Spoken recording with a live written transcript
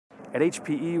At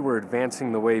HPE, we're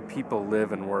advancing the way people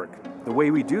live and work. The way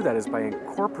we do that is by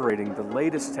incorporating the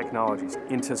latest technologies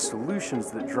into solutions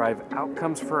that drive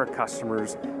outcomes for our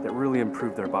customers that really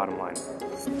improve their bottom line.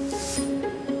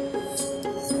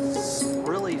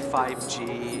 Really,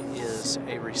 5G is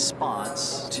a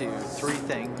response to three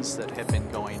things that have been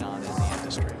going on in the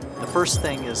industry. The first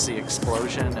thing is the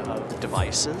explosion of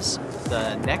devices.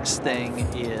 The next thing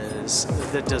is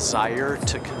the desire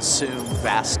to consume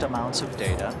vast amounts of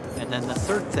data. And then the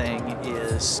third thing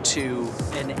is to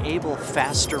enable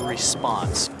faster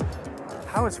response.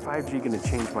 How is 5G going to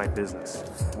change my business?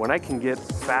 When I can get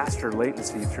faster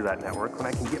latency through that network, when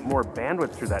I can get more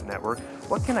bandwidth through that network,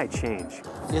 what can I change?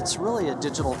 It's really a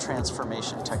digital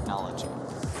transformation technology.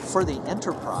 For the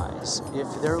enterprise, if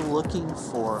they're looking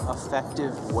for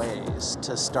effective ways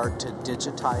to start to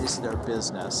digitize their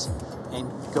business and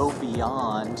go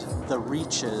beyond the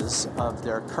reaches of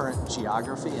their current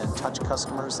geography and touch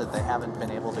customers that they haven't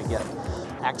been able to get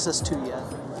access to yet,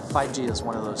 5G is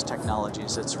one of those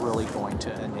technologies that's really going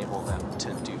to enable them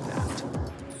to do that.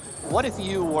 What if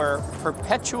you were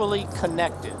perpetually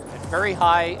connected at very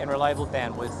high and reliable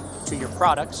bandwidth to your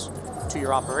products, to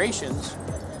your operations,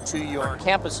 to your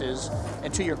campuses,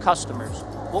 and to your customers?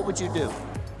 What would you do?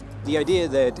 The idea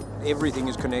that everything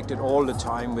is connected all the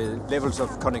time with levels of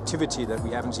connectivity that we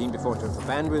haven't seen before in terms of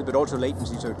bandwidth, but also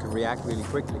latency so it can react really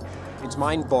quickly. It's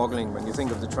mind-boggling when you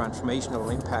think of the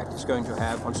transformational impact it's going to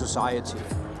have on society.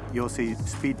 You'll see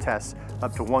speed tests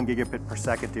up to 1 gigabit per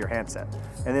second to your handset.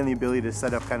 And then the ability to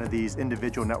set up kind of these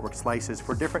individual network slices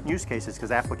for different use cases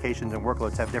because applications and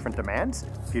workloads have different demands.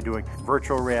 If you're doing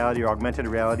virtual reality or augmented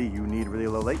reality, you need really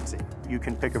low latency. You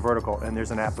can pick a vertical and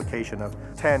there's an application of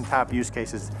 10 top use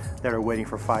cases that are waiting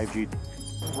for 5G.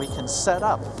 We can set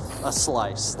up a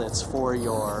slice that's for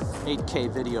your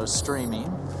 8K video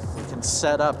streaming. We can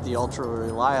set up the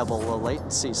ultra-reliable low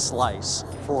latency slice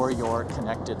for your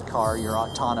connected car, your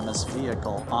autonomous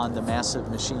vehicle. On the massive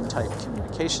machine type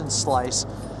communication slice,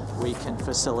 we can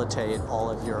facilitate all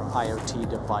of your IoT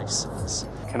devices.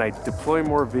 Can I deploy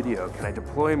more video? Can I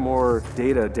deploy more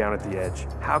data down at the edge?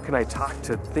 How can I talk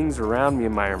to things around me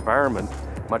in my environment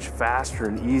much faster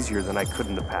and easier than I could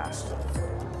in the past?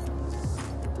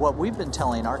 What we've been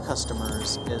telling our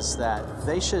customers is that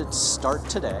they should start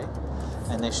today,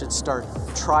 and they should start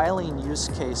trialing use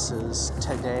cases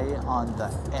today on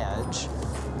the edge,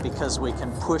 because we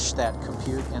can push that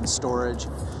compute and storage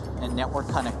and network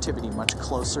connectivity much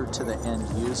closer to the end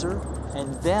user.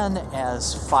 And then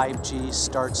as 5G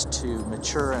starts to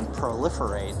mature and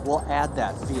proliferate, we'll add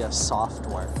that via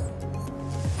software.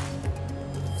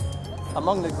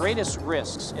 Among the greatest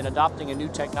risks in adopting a new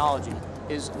technology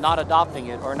is not adopting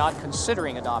it or not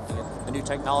considering adopting it. The new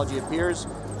technology appears,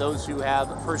 those who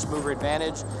have first mover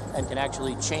advantage and can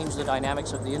actually change the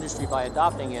dynamics of the industry by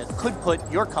adopting it could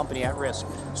put your company at risk.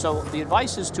 So the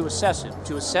advice is to assess it,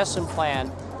 to assess and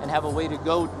plan and have a way to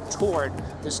go toward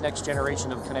this next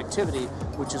generation of connectivity,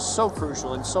 which is so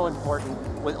crucial and so important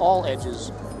with all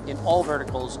edges, in all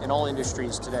verticals, in all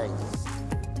industries today.